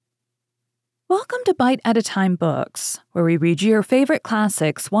Welcome to Bite at a Time Books, where we read you your favorite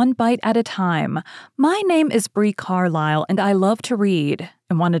classics one bite at a time. My name is Bree Carlisle, and I love to read,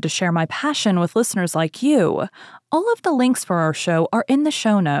 and wanted to share my passion with listeners like you. All of the links for our show are in the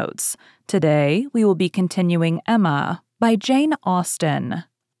show notes. Today, we will be continuing Emma by Jane Austen.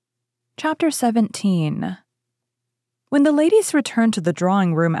 Chapter 17. When the ladies returned to the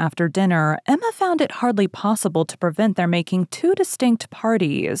drawing room after dinner, Emma found it hardly possible to prevent their making two distinct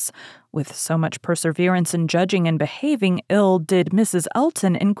parties. With so much perseverance in judging and behaving ill did Mrs.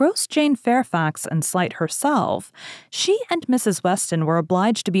 Elton engross Jane Fairfax and slight herself. She and Mrs. Weston were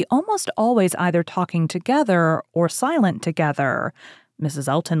obliged to be almost always either talking together or silent together. Mrs.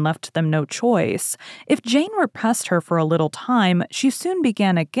 Elton left them no choice. If Jane repressed her for a little time, she soon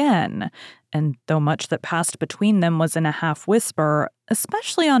began again. And though much that passed between them was in a half-whisper,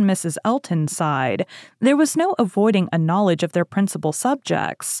 especially on Mrs. Elton's side, there was no avoiding a knowledge of their principal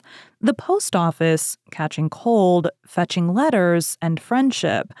subjects. The post office, catching cold, fetching letters, and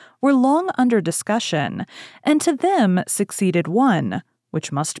friendship were long under discussion, and to them succeeded one,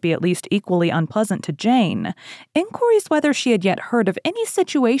 which must be at least equally unpleasant to Jane, inquiries whether she had yet heard of any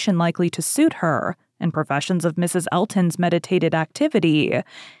situation likely to suit her, and professions of Mrs. Elton's meditated activity.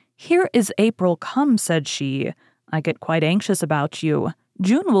 "Here is April come," said she. "I get quite anxious about you.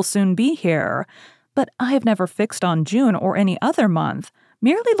 June will soon be here. But I have never fixed on June or any other month,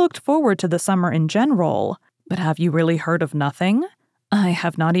 merely looked forward to the summer in general. But have you really heard of nothing?" "I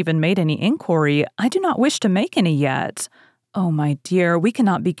have not even made any inquiry. I do not wish to make any yet." "Oh, my dear, we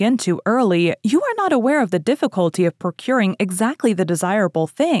cannot begin too early. You are not aware of the difficulty of procuring exactly the desirable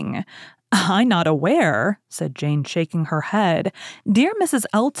thing." "I not aware," said Jane, shaking her head. "Dear Mrs.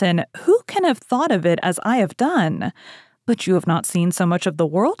 Elton, who can have thought of it as I have done? But you have not seen so much of the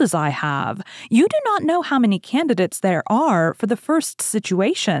world as I have. You do not know how many candidates there are for the first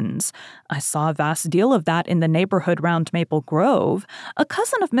situations. I saw a vast deal of that in the neighborhood round Maple Grove. A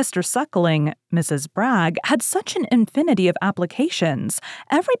cousin of Mr. Suckling, Mrs. Bragg, had such an infinity of applications.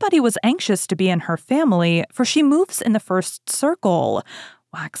 Everybody was anxious to be in her family, for she moves in the first circle.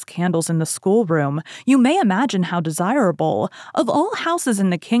 Wax candles in the schoolroom. You may imagine how desirable. Of all houses in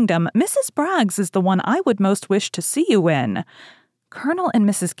the kingdom, Mrs. Bragg's is the one I would most wish to see you in." "Colonel and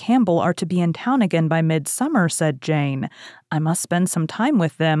Mrs. Campbell are to be in town again by midsummer," said Jane. "I must spend some time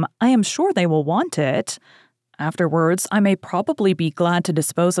with them. I am sure they will want it. Afterwards, I may probably be glad to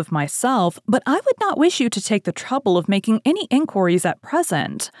dispose of myself, but I would not wish you to take the trouble of making any inquiries at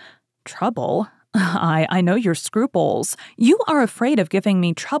present." "Trouble? I know your scruples. You are afraid of giving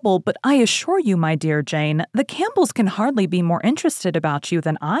me trouble, but I assure you, my dear Jane, the Campbells can hardly be more interested about you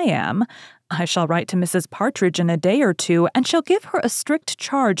than I am. I shall write to Mrs. Partridge in a day or two, and shall give her a strict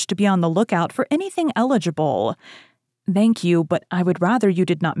charge to be on the lookout for anything eligible." "Thank you, but I would rather you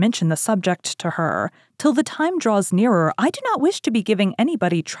did not mention the subject to her. Till the time draws nearer, I do not wish to be giving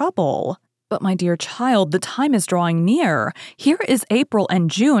anybody trouble." "But my dear child, the time is drawing near. Here is April and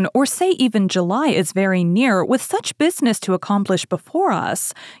June, or say even July is very near, with such business to accomplish before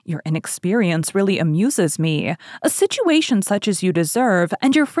us. Your inexperience really amuses me. A situation such as you deserve,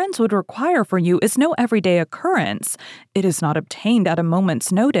 and your friends would require for you, is no everyday occurrence. It is not obtained at a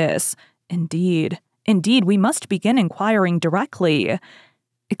moment's notice. Indeed, we must begin inquiring directly."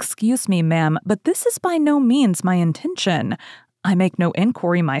 "Excuse me, ma'am, but this is by no means my intention. I make no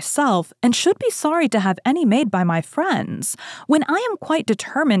inquiry myself, and should be sorry to have any made by my friends. When I am quite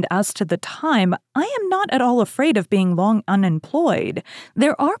determined as to the time, I am not at all afraid of being long unemployed.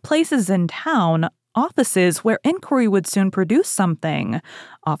 There are places in town, offices where inquiry would soon produce something.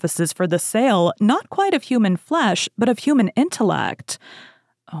 Offices for the sale, not quite of human flesh, but of human intellect."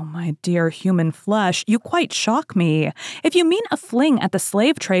 "Oh, my dear, human flesh, you quite shock me. If you mean a fling at the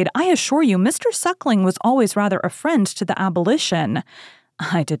slave trade, I assure you Mr. Suckling was always rather a friend to the abolition."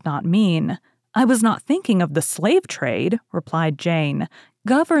 "I did not mean—" "I was not thinking of the slave trade," replied Jane.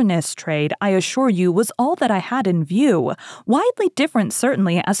 "Governess trade, I assure you, was all that I had in view, widely different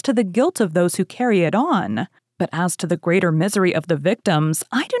certainly as to the guilt of those who carry it on. But as to the greater misery of the victims,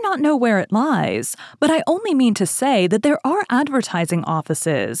 I do not know where it lies, but I only mean to say that there are advertising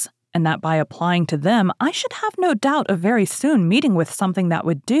offices, and that by applying to them I should have no doubt of very soon meeting with something that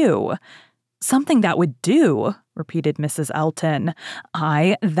would do." "Something that would do," repeated Mrs. Elton.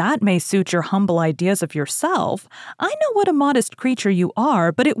 "Aye, that may suit your humble ideas of yourself. I know what a modest creature you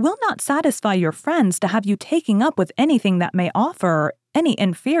are, but it will not satisfy your friends to have you taking up with anything that may offer any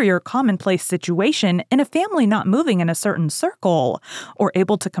inferior commonplace situation in a family not moving in a certain circle, or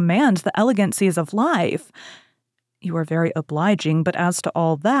able to command the elegancies of life. You are very obliging, but as to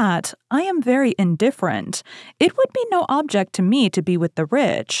all that, I am very indifferent. It would be no object to me to be with the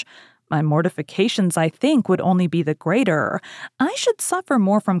rich. My mortifications, I think, would only be the greater. I should suffer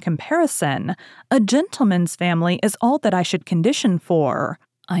more from comparison. A gentleman's family is all that I should condition for.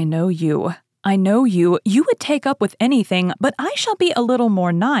 I know you. You would take up with anything, but I shall be a little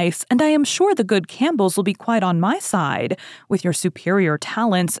more nice, and I am sure the good Campbells will be quite on my side. With your superior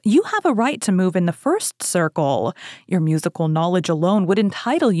talents, you have a right to move in the first circle. Your musical knowledge alone would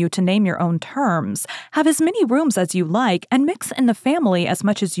entitle you to name your own terms, have as many rooms as you like, and mix in the family as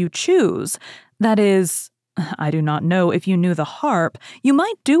much as you choose. That is, I do not know if you knew the harp. You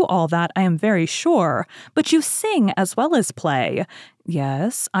might do all that, I am very sure, but you sing as well as play.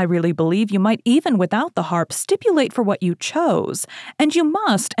 Yes, I really believe you might even without the harp stipulate for what you chose, and you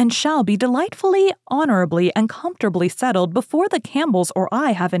must and shall be delightfully, honorably, and comfortably settled before the Campbells or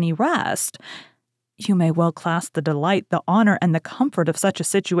I have any rest. You may well class the delight, the honor, and the comfort of such a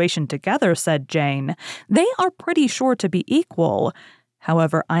situation together, said Jane. They are pretty sure to be equal.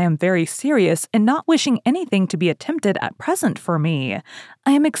 However, I am very serious in not wishing anything to be attempted at present for me.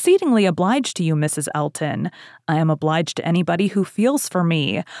 I am exceedingly obliged to you, Mrs. Elton. I am obliged to anybody who feels for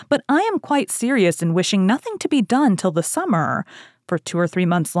me, but I am quite serious in wishing nothing to be done till the summer. For 2 or 3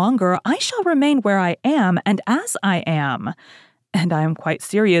 months longer, I shall remain where I am and as I am. And I am quite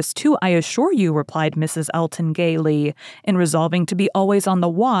serious, too, I assure you, replied Mrs. Elton gaily, in resolving to be always on the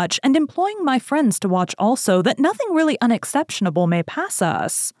watch and employing my friends to watch also that nothing really unexceptionable may pass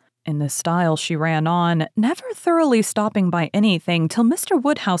us. In this style she ran on, never thoroughly stopping by anything till Mr.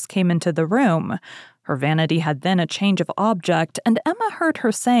 Woodhouse came into the room. Her vanity had then a change of object, and Emma heard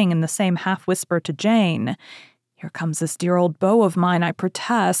her saying in the same half-whisper to Jane, "Here comes this dear old beau of mine, I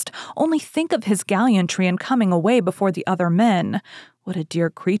protest. Only think of his gallantry in coming away before the other men. What a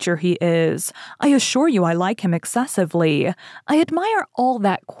dear creature he is. I assure you I like him excessively. I admire all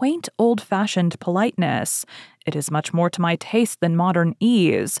that quaint, old-fashioned politeness. It is much more to my taste than modern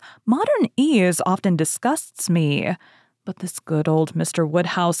ease. Modern ease often disgusts me. But this good old Mr.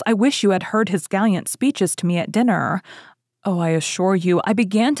 Woodhouse, I wish you had heard his gallant speeches to me at dinner. Oh, I assure you, I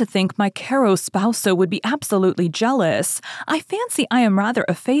began to think my caro sposo would be absolutely jealous. I fancy I am rather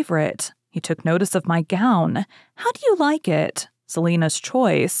a favorite. He took notice of my gown. How do you like it? Selina's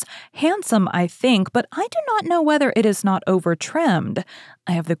choice. Handsome, I think, but I do not know whether it is not over-trimmed.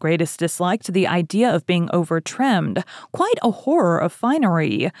 I have the greatest dislike to the idea of being over-trimmed. Quite a horror of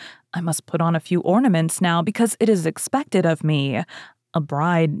finery. I must put on a few ornaments now because it is expected of me. A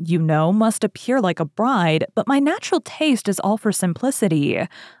bride, you know, must appear like a bride, but my natural taste is all for simplicity. A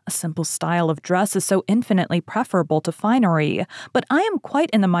simple style of dress is so infinitely preferable to finery, but I am quite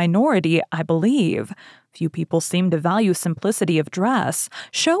in the minority, I believe. Few people seem to value simplicity of dress.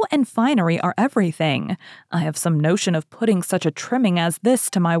 Show and finery are everything. I have some notion of putting such a trimming as this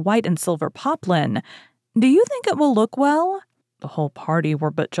to my white and silver poplin. Do you think it will look well? The whole party were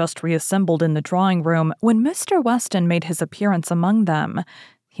but just reassembled in the drawing-room when Mr. Weston made his appearance among them.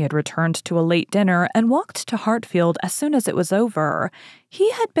 He had returned to a late dinner and walked to Hartfield as soon as it was over. He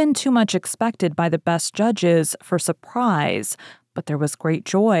had been too much expected by the best judges for surprise, but there was great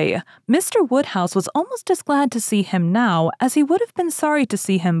joy. Mr. Woodhouse was almost as glad to see him now as he would have been sorry to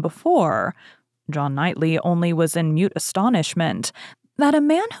see him before. John Knightley only was in mute astonishment. That a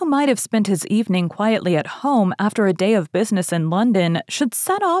man who might have spent his evening quietly at home after a day of business in London should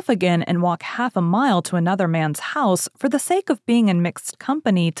set off again and walk half a mile to another man's house for the sake of being in mixed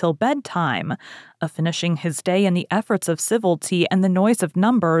company till bedtime, of finishing his day in the efforts of civility and the noise of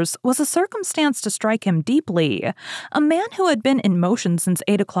numbers, was a circumstance to strike him deeply. A man who had been in motion since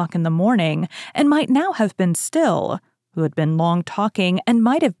 8 o'clock in the morning, and might now have been still, who had been long talking and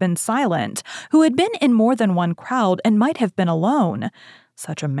might have been silent, who had been in more than one crowd and might have been alone.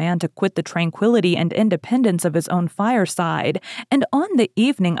 Such a man to quit the tranquility and independence of his own fireside, and on the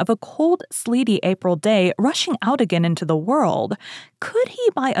evening of a cold, sleety April day rushing out again into the world. Could he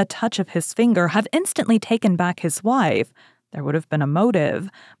by a touch of his finger have instantly taken back his wife? There would have been a motive,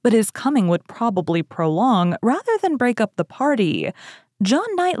 but his coming would probably prolong rather than break up the party.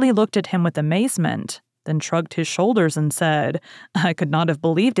 John Knightley looked at him with amazement, then shrugged his shoulders and said, "I could not have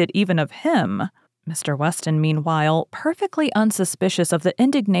believed it even of him." Mr. Weston, meanwhile, perfectly unsuspicious of the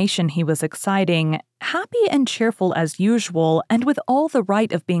indignation he was exciting, happy and cheerful as usual, and with all the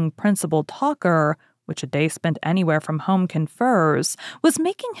right of being principal talker, which a day spent anywhere from home confers, was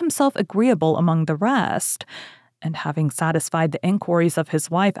making himself agreeable among the rest. And having satisfied the inquiries of his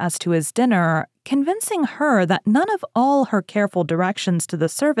wife as to his dinner, convincing her that none of all her careful directions to the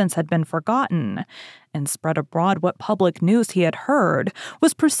servants had been forgotten, and spread abroad what public news he had heard,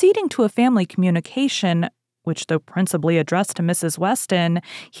 was proceeding to a family communication, which, though principally addressed to Mrs. Weston,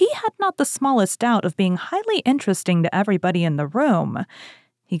 he had not the smallest doubt of being highly interesting to everybody in the room.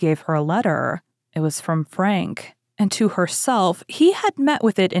 He gave her a letter. It was from Frank. And to herself, he had met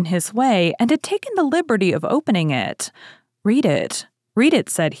with it in his way and had taken the liberty of opening it. "Read it. Read it,"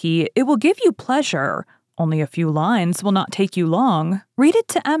 said he. "It will give you pleasure. Only a few lines will not take you long. Read it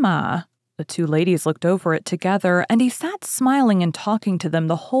to Emma." The two ladies looked over it together, and he sat smiling and talking to them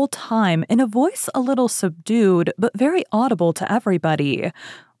the whole time in a voice a little subdued, but very audible to everybody.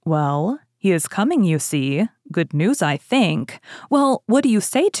 "Well, he is coming, you see. Good news, I think. Well, what do you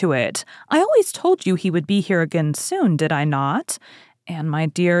say to it? I always told you he would be here again soon, did I not? Anne, my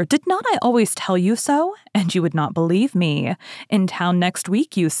dear, did not I always tell you so? And you would not believe me. In town next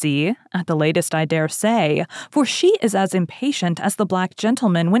week, you see, at the latest, I dare say, for she is as impatient as the black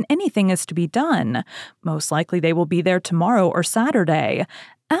gentleman when anything is to be done. Most likely they will be there tomorrow or Saturday.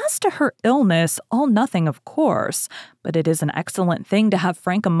 As to her illness, all nothing, of course, but it is an excellent thing to have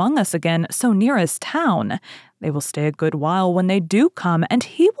Frank among us again so near as town. They will stay a good while when they do come, and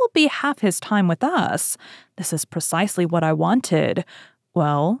he will be half his time with us. This is precisely what I wanted.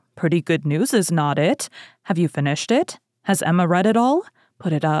 Well, pretty good news, is not it? Have you finished it? Has Emma read it all?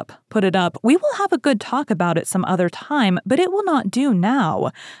 Put it up, put it up. We will have a good talk about it some other time, but it will not do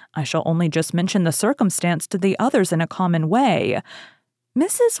now. I shall only just mention the circumstance to the others in a common way."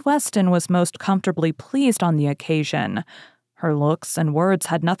 Mrs. Weston was most comfortably pleased on the occasion. Her looks and words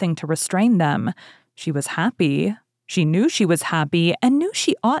had nothing to restrain them. She was happy. She knew she was happy and knew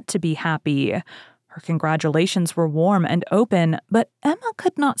she ought to be happy. Her congratulations were warm and open, but Emma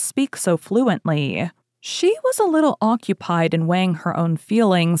could not speak so fluently. She was a little occupied in weighing her own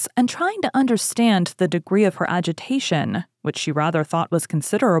feelings and trying to understand the degree of her agitation, which she rather thought was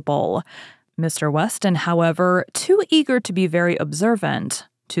considerable. Mr. Weston, however, too eager to be very observant,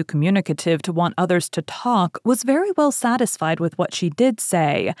 too communicative to want others to talk, was very well satisfied with what she did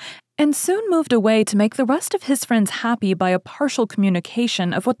say, and soon moved away to make the rest of his friends happy by a partial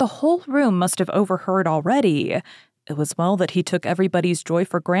communication of what the whole room must have overheard already. It was well that he took everybody's joy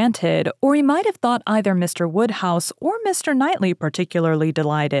for granted, or he might have thought either Mr. Woodhouse or Mr. Knightley particularly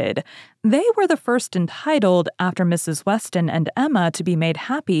delighted. They were the first entitled, after Mrs. Weston and Emma, to be made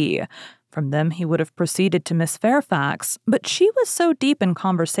happy. From them he would have proceeded to Miss Fairfax, but she was so deep in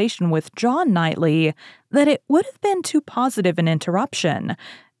conversation with John Knightley that it would have been too positive an interruption,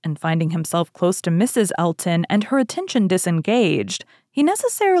 and finding himself close to Mrs. Elton and her attention disengaged, he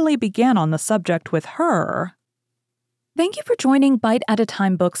necessarily began on the subject with her. Thank you for joining Bite at a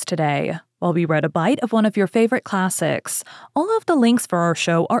Time Books today. While we read a bite of one of your favorite classics, all of the links for our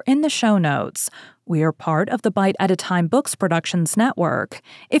show are in the show notes. We are part of the Bite at a Time Books Productions Network.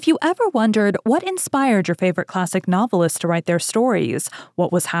 If you ever wondered what inspired your favorite classic novelists to write their stories,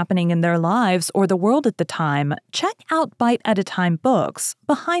 what was happening in their lives or the world at the time, check out Bite at a Time Books,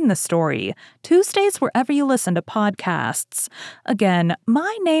 Behind the Story, Tuesdays wherever you listen to podcasts. Again,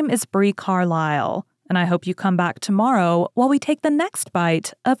 my name is Bree Carlisle, and I hope you come back tomorrow while we take the next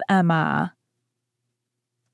bite of Emma.